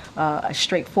productive, a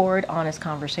straightforward, honest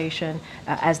conversation,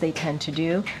 as they tend to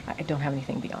do. I don't have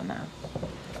anything beyond that.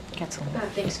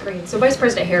 Thanks, Karine. So Vice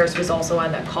President Harris was also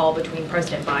on that call between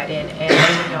President Biden and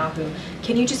Netanyahu.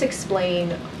 Can you just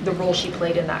explain the role she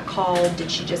played in that call? Did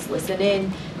she just listen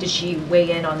in? Did she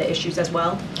weigh in on the issues as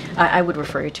well? I would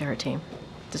refer you to her team.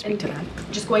 to speak to that.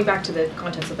 Just going back to the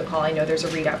contents of the call, I know there's a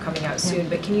readout coming out soon,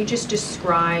 but can you just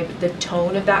describe the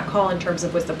tone of that call in terms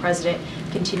of was the president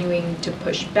continuing to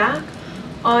push back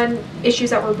on issues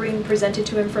that were being presented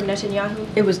to him from Netanyahu?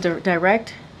 It was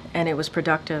direct and it was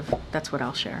productive. That's what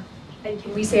I'll share. And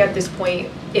can we say at this point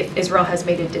if Israel has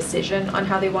made a decision on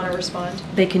how they want to respond?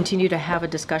 They continue to have a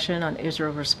discussion on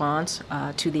Israel's response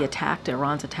to the attack, to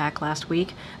Iran's attack last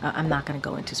week. I'm not going to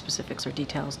go into specifics or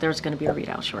details. There's going to be a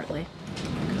readout shortly.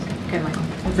 Okay, Michael.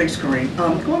 Well, thanks, Karine.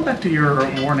 Going back to your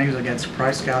warnings against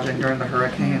price gouging during the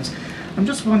hurricanes, I'm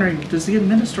just wondering, does the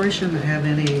administration have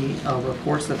any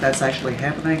reports that that's actually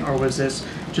happening, or was this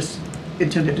just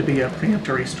intended to be a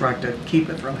preemptory strike to keep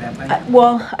it from happening?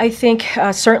 Well, I think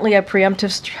certainly a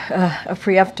preemptive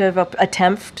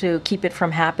attempt to keep it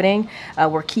from happening.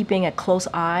 We're keeping a close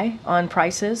eye on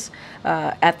prices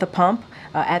at the pump,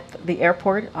 at the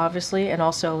airport, obviously, and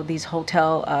also these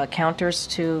hotel counters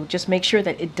to just make sure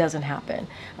that it doesn't happen.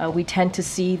 We tend to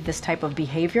see this type of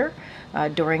behavior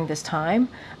during this time,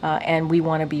 and we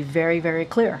want to be very, very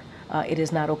clear. It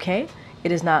is not okay.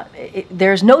 It is not.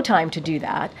 There's no time to do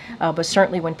that. But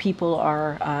certainly, when people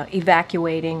are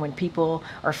evacuating, when people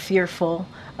are fearful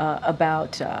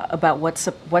about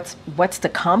what's to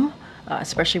come,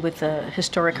 especially with the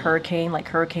historic hurricane like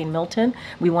Hurricane Milton,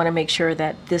 we want to make sure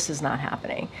that this is not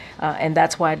happening. And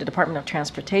that's why the Department of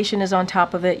Transportation is on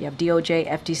top of it. You have DOJ,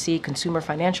 FTC, Consumer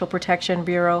Financial Protection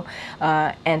Bureau,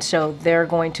 and so they're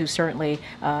going to certainly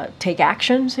take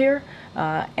actions here.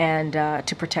 And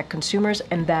to protect consumers,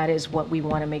 and that is what we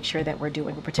want to make sure that we're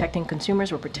doing. We're protecting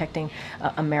consumers, we're protecting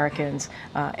Americans,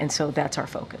 and so that's our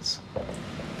focus.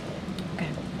 Okay.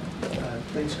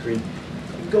 Thanks, Karine.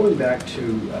 Going back to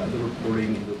the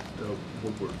reporting in the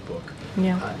Woodward book,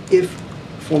 Yeah. If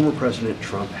former President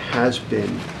Trump has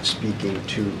been speaking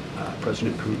to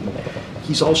President Putin,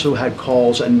 he's also had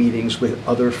calls and meetings with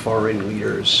other foreign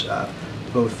leaders,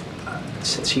 both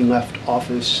since he left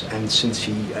office and since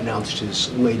he announced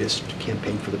his latest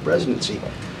campaign for the presidency.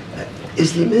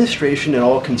 Is the administration at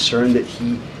all concerned that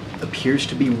he appears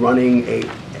to be running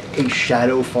a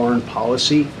shadow foreign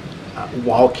policy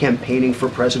while campaigning for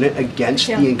president against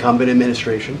the incumbent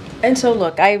administration? And so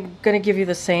look, I'm going to give you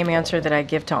the same answer that I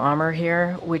give to Amr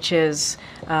here, which is,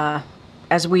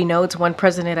 as we know, it's one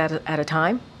president at a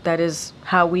time. That is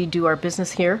how we do our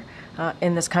business here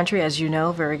in this country, as you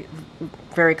know very,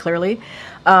 very clearly.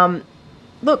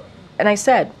 Look, and I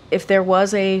said, if there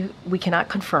was we cannot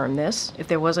confirm this, if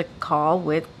there was a call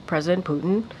with President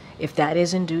Putin, if that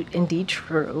is indeed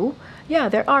true, yeah,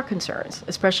 there are concerns,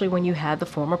 especially when you had the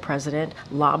former president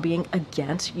lobbying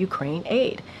against Ukraine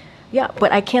aid. Yeah,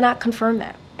 but I cannot confirm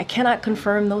that. I cannot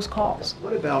confirm those calls.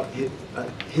 What about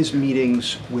his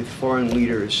meetings with foreign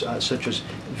leaders such as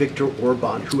Viktor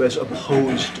Orban, who has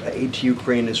opposed aid to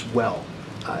Ukraine as well?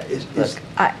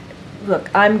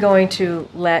 Look, I'm going to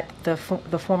let the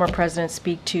former president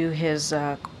speak to his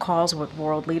calls with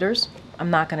world leaders. I'm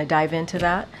not going to dive into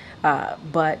that,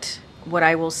 but what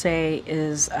I will say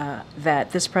is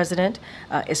that this president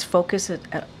is focused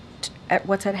at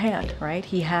what's at hand, right?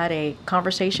 He had a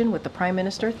conversation with the prime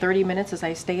minister, 30 minutes, as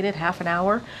I stated, half an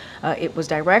hour. It was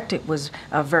direct. It was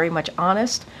very much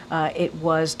honest. It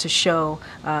was to show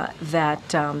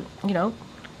that,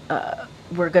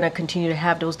 we're going to continue to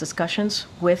have those discussions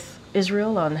with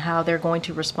Israel on how they're going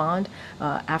to respond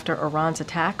after Iran's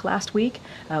attack last week.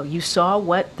 You saw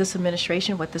what this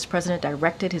administration, what this president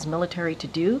directed his military to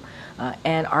do,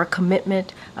 and our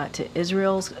commitment to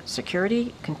Israel's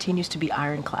security continues to be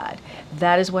ironclad.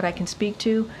 That is what I can speak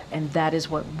to, and that is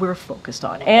what we're focused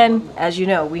on. And as you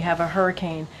know, we have a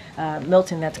hurricane,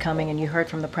 Milton, that's coming, and you heard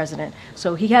from the president.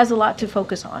 So he has a lot to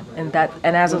focus on, and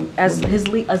as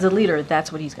a leader,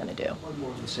 that's what he's going to do. One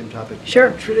more on the same topic.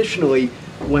 Sure. Traditionally,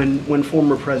 when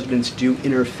former presidents do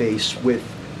interface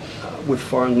with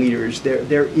foreign leaders,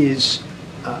 there is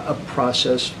a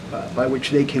process by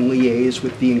which they can liaise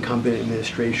with the incumbent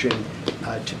administration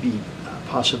to be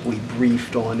possibly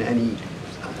briefed on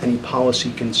any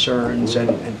policy concerns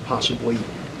and possibly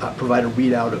provide a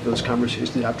readout of those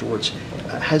conversations afterwards.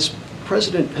 Has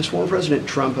former President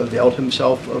Trump availed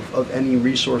himself of any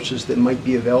resources that might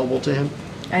be available to him?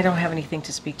 I don't have anything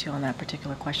to speak to on that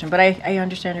particular question, but I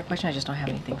understand your question. I just don't have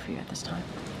anything for you at this time.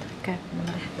 Okay.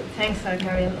 Thanks,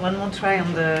 Karine. One more try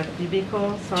on the BB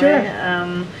call. Sorry.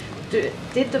 Sure.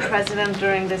 Did the president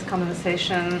during this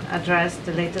conversation address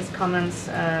the latest comments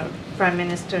Prime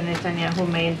Minister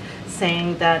Netanyahu made,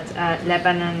 saying that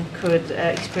Lebanon could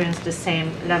experience the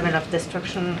same level of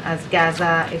destruction as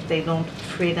Gaza if they don't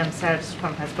free themselves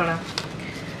from Hezbollah?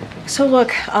 So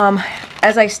look,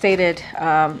 as I stated,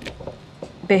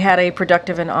 they had a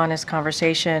productive and honest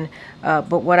conversation.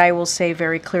 But what I will say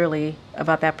very clearly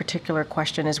about that particular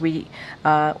question is we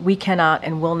cannot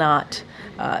and will not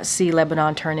see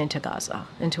Lebanon turn into Gaza,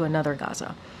 into another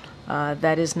Gaza.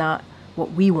 That is not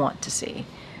what we want to see.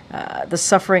 The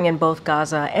suffering in both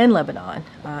Gaza and Lebanon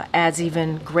adds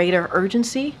even greater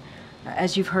urgency,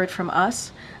 as you've heard from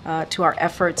us, to our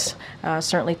efforts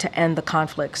certainly to end the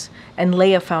conflicts and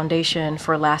lay a foundation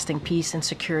for lasting peace and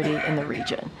security in the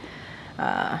region.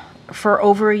 For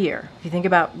over a year, if you think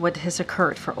about what has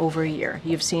occurred for over a year,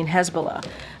 you've seen Hezbollah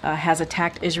has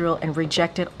attacked Israel and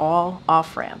rejected all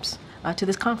off-ramps to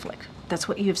this conflict. That's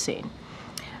what you've seen.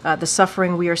 The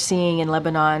suffering we are seeing in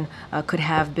Lebanon could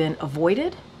have been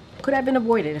avoided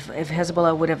if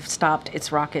Hezbollah would have stopped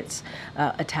its rockets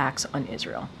attacks on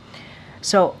Israel.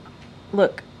 So,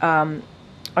 look, I'm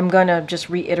going to just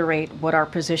reiterate what our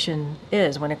position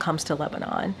is when it comes to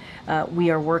Lebanon. We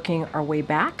are working our way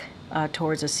back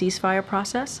towards a ceasefire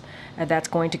process, and that's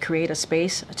going to create a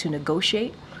space to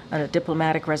negotiate on a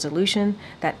diplomatic resolution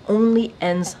that only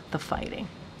ends the fighting.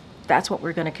 That's what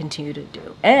we're going to continue to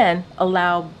do, and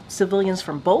allow civilians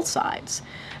from both sides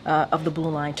of the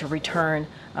blue line to return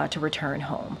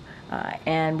home.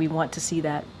 And we want to see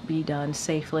that be done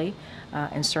safely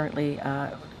and certainly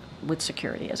with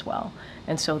security as well.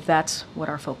 And so that's what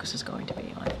our focus is going to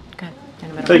be on. Go ahead.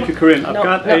 Thank you, Karine.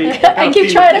 I keep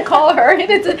trying to call her.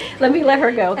 Let me let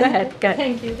her go. Go ahead. Go ahead.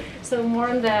 Thank you. So more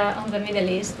on the Middle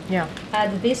East. Yeah.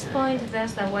 At this point,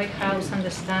 does the White House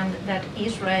understand that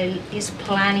Israel is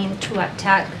planning to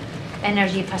attack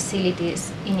energy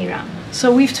facilities in Iran?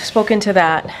 So we've spoken to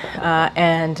that,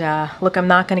 and look, I'm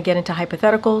not going to get into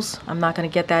hypotheticals. I'm not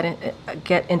going to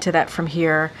get into that from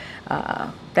here.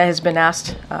 That has been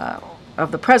asked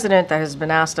of the president. That has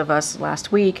been asked of us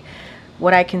last week.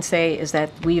 What I can say is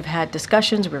that we've had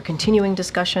discussions, we're continuing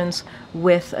discussions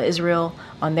with Israel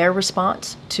on their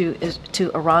response to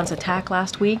Iran's attack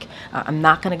last week. I'm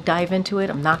not going to dive into it.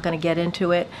 I'm not going to get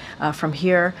into it from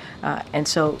here. And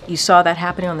so you saw that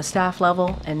happening on the staff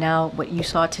level, and now what you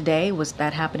saw today was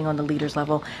that happening on the leaders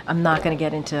level. I'm not going to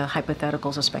get into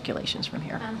hypotheticals or speculations from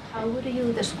here. And how would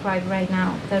you describe right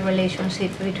now the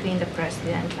relationship between the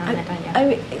president and Netanyahu? I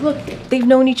mean, look, they've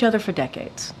known each other for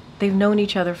decades. They've known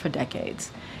each other for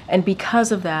decades. And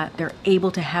because of that, they're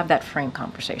able to have that frank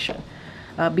conversation.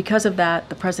 Because of that,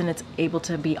 the president's able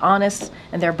to be honest,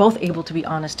 and they're both able to be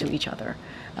honest to each other.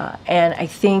 And I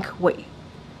think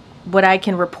what I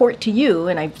can report to you,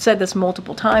 and I've said this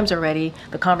multiple times already,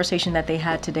 the conversation that they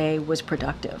had today was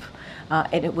productive.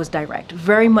 And it was direct,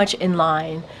 very much in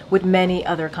line with many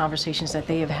other conversations that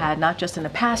they have had, not just in the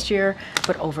past year,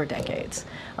 but over decades.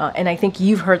 And I think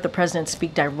you've heard the president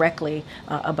speak directly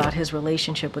about his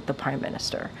relationship with the prime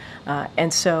minister.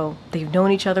 And so they've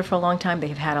known each other for a long time.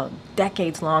 They've had a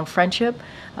decades-long friendship,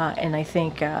 and I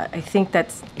think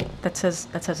that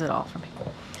says it all for me.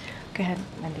 Go ahead,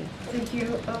 Mandy. Thank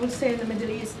you. I will say in the Middle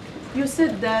East, you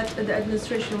said that the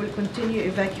administration will continue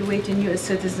evacuating U.S.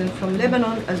 citizens from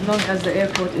Lebanon as long as the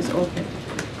airport is open.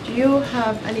 Do you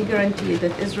have any guarantee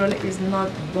that Israel is not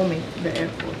bombing the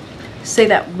airport? Say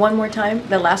that one more time.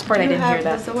 The last part, I didn't hear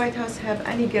that. Does the White House have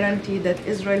any guarantee that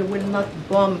Israel will not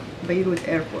bomb Beirut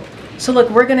airport? So look,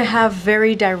 we're going to have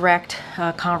very direct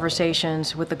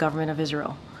conversations with the government of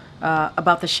Israel.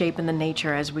 About the shape and the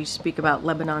nature as we speak about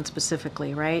Lebanon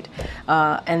specifically, right?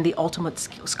 And the ultimate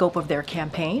scope of their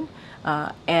campaign.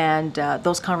 And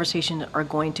those conversations are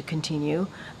going to continue.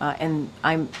 And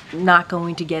I'm not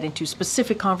going to get into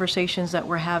specific conversations that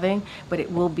we're having, but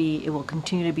it will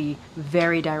continue to be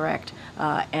very direct.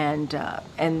 And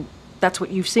that's what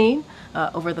you've seen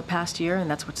over the past year, and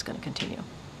that's what's going to continue.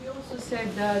 You also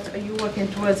said that you're working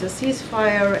towards a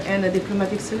ceasefire and a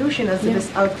diplomatic solution as the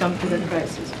best outcome to the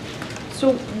crisis.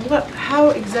 So how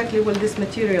exactly will this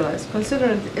materialize,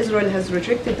 considering that Israel has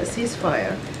rejected a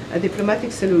ceasefire, a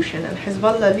diplomatic solution, and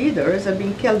Hezbollah leaders have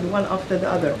been killed one after the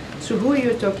other? So who are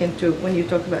you talking to when you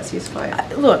talk about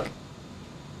ceasefire? Look,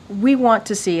 we want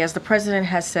to see, as the president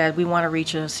has said, we want to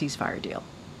reach a ceasefire deal.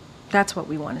 That's what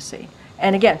we want to see.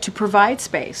 And again, to provide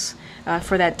space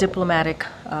for that diplomatic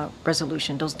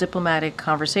resolution, those diplomatic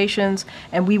conversations,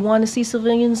 and we want to see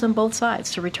civilians on both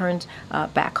sides to return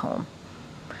back home.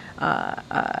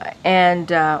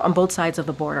 And on both sides of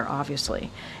the border,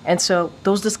 obviously. And so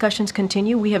those discussions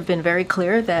continue. We have been very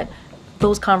clear that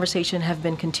those conversations have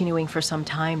been continuing for some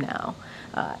time now.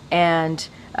 And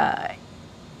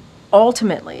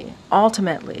ultimately,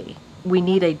 we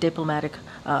need a diplomatic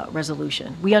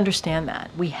resolution. We understand that.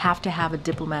 We have to have a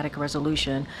diplomatic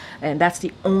resolution, and that's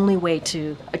the only way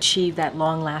to achieve that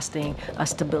long-lasting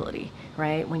stability,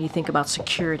 right? When you think about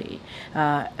security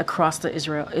across the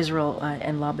Israel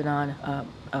and Lebanon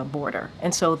border.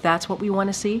 And so that's what we want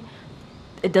to see.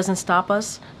 It doesn't stop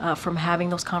us from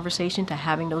having those conversations, to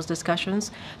having those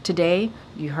discussions. Today,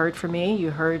 you heard from me,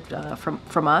 you heard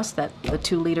from us that the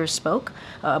two leaders spoke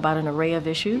about an array of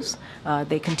issues.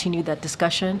 They continued that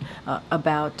discussion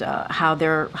about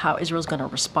how Israel's going to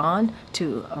respond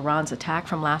to Iran's attack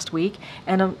from last week,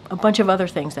 and a bunch of other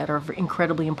things that are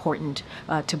incredibly important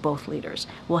to both leaders.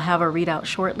 We'll have a readout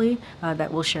shortly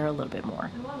that will share a little bit more.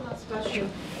 And one last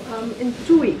question. In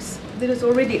 2 weeks, there is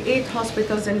already 8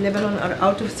 hospitals in Lebanon are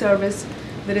out of service.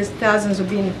 There is thousands of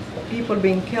people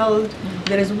being killed.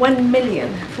 There is 1 million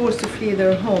forced to flee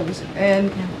their homes, and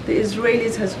the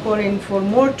Israelis has called in for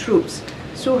more troops.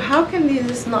 So how can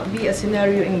this not be a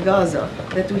scenario in Gaza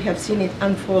that we have seen it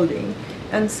unfolding?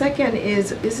 And second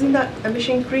isn't that a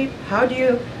mission creep? How do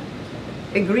you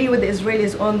agree with the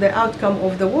Israelis on the outcome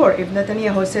of the war if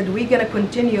Netanyahu said we're going to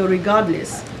continue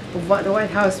regardless of what the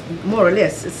White House more or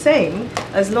less is saying,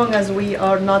 as long as we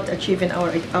are not achieving our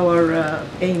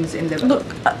aims in Lebanon?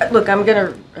 Look, I'm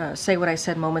going to say what I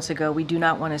said moments ago. We do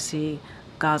not want to see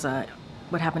Gaza,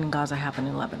 what happened in Gaza happen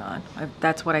in Lebanon.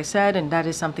 That's what I said, and that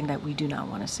is something that we do not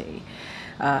want to see.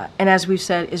 And as we've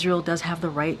said, Israel does have the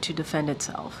right to defend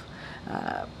itself.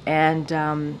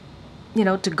 You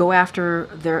know, to go after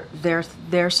their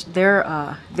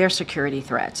security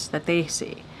threats that they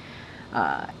see.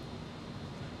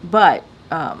 But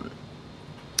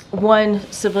one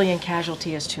civilian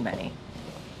casualty is too many,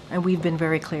 and we've been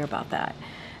very clear about that.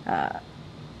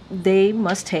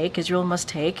 Israel must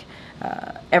take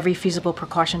every feasible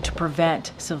precaution to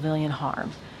prevent civilian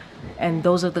harm. And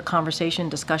those are the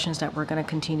discussions that we're going to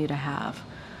continue to have.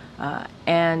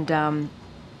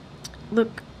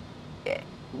 Look,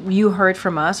 you heard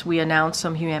from us, we announced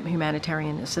some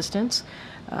humanitarian assistance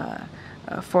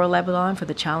for Lebanon, for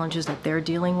the challenges that they're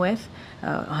dealing with.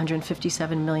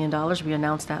 $157 million, we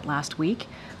announced that last week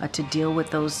to deal with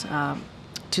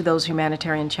those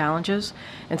humanitarian challenges.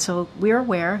 And so we're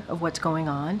aware of what's going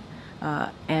on,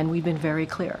 and we've been very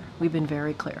clear. We've been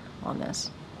very clear on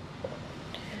this.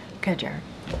 Okay, Jared.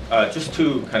 Just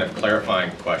two kind of clarifying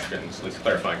questions, at least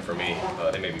clarifying for me.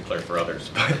 They may be clear for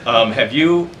others. But have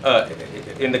you,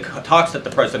 in the talks that the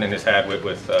president has had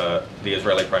with the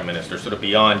Israeli prime minister, sort of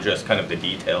beyond just kind of the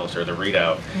details or the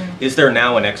readout, is there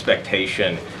now an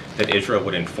expectation that Israel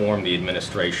would inform the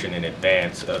administration in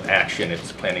advance of action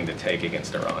it's planning to take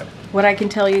against Iran? What I can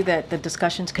tell you that the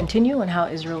discussions continue and how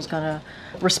Israel's going to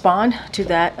respond to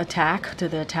that attack, to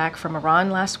the attack from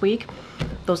Iran last week.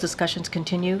 Those discussions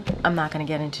continue. I'm not going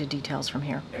to get into details from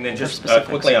here. And then just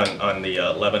quickly on the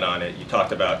Lebanon, you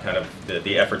talked about kind of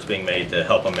the efforts being made to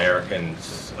help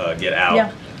Americans get out.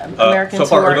 Yeah, Americans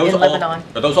who are in Lebanon.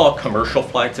 Are those all commercial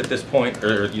flights at this point,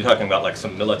 or are you talking about like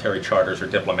some military charters or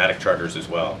diplomatic charters as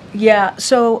well? Yeah,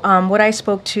 so what I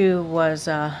spoke to was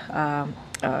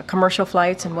commercial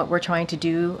flights, and what we're trying to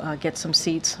do, get some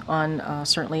seats on,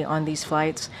 certainly on these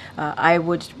flights. I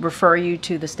would refer you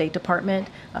to the State Department.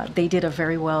 They did a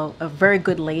very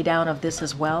good laydown of this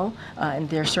as well, and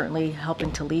they're certainly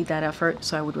helping to lead that effort,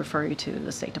 so I would refer you to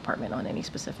the State Department on any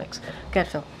specifics. Go ahead,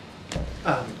 Phil.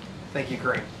 Thank you,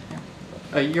 Karine.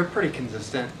 You're pretty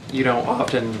consistent. You don't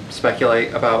often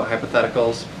speculate about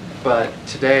hypotheticals, but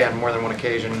today on more than one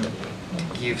occasion,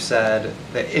 you've said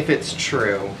that if it's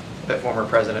true that former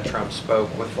President Trump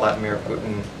spoke with Vladimir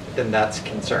Putin, then that's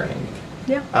concerning.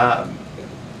 Yeah.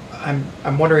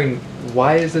 I'm wondering,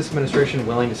 why is this administration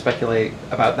willing to speculate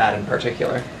about that in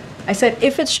particular? I said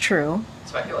if it's true.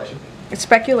 Speculation. It's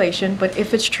speculation, but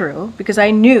if it's true, because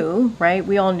I knew, right?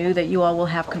 We all knew that you all will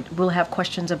have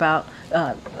questions about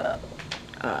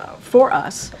for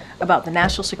us about the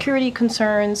national security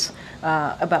concerns,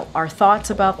 about our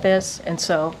thoughts about this, and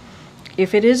so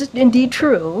if it is indeed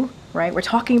true. Right, we're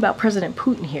talking about President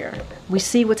Putin here. We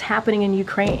see what's happening in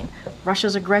Ukraine,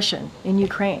 Russia's aggression in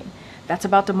Ukraine. That's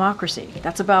about democracy.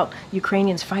 That's about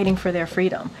Ukrainians fighting for their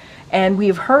freedom. And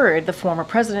we've heard the former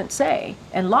president say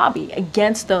and lobby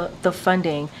against the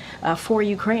funding for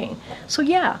Ukraine. So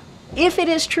yeah, if it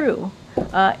is true,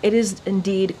 it is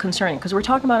indeed concerning, because we're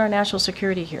talking about our national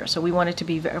security here. So I want it to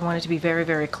be very,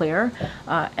 very clear.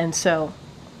 And so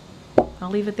I'll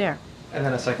leave it there. And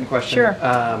then a second question. Sure.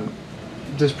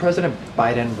 Does President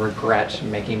Biden regret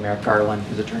making Merrick Garland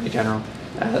his Attorney General,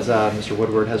 as Mr.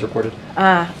 Woodward has reported?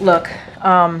 Look,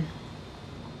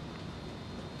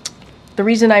 the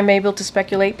reason I'm able to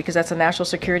speculate, because that's a national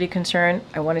security concern,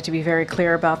 I wanted to be very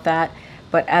clear about that.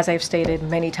 But as I've stated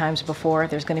many times before,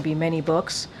 there's going to be many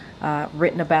books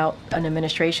written about an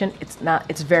administration.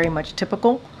 It's very much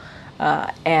typical.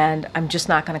 And I'm just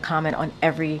not going to comment on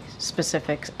every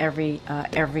specifics, every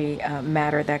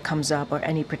matter that comes up, or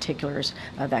any particulars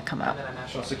that come up. And then a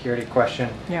national security question.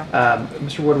 Yeah.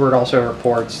 Mr. Woodward also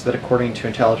reports that according to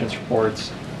intelligence reports,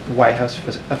 White House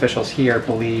officials here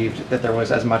believed that there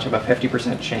was as much of a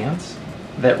 50% chance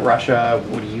that Russia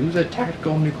would use a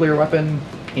tactical nuclear weapon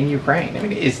in Ukraine. I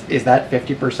mean, is that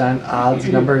 50% odds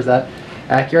number? Is that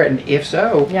accurate? And if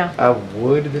so,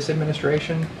 would this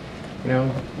administration,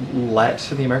 let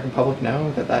the American public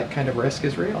know that that kind of risk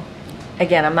is real?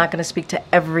 Again, I'm not going to speak to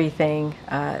everything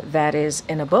that is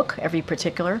in a book, every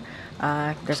particular.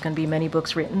 There's going to be many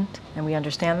books written, and we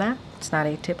understand that. It's not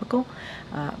atypical,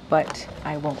 but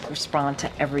I won't respond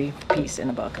to every piece in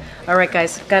a book. All right,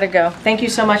 guys, got to go. Thank you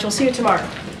so much. We'll see you tomorrow.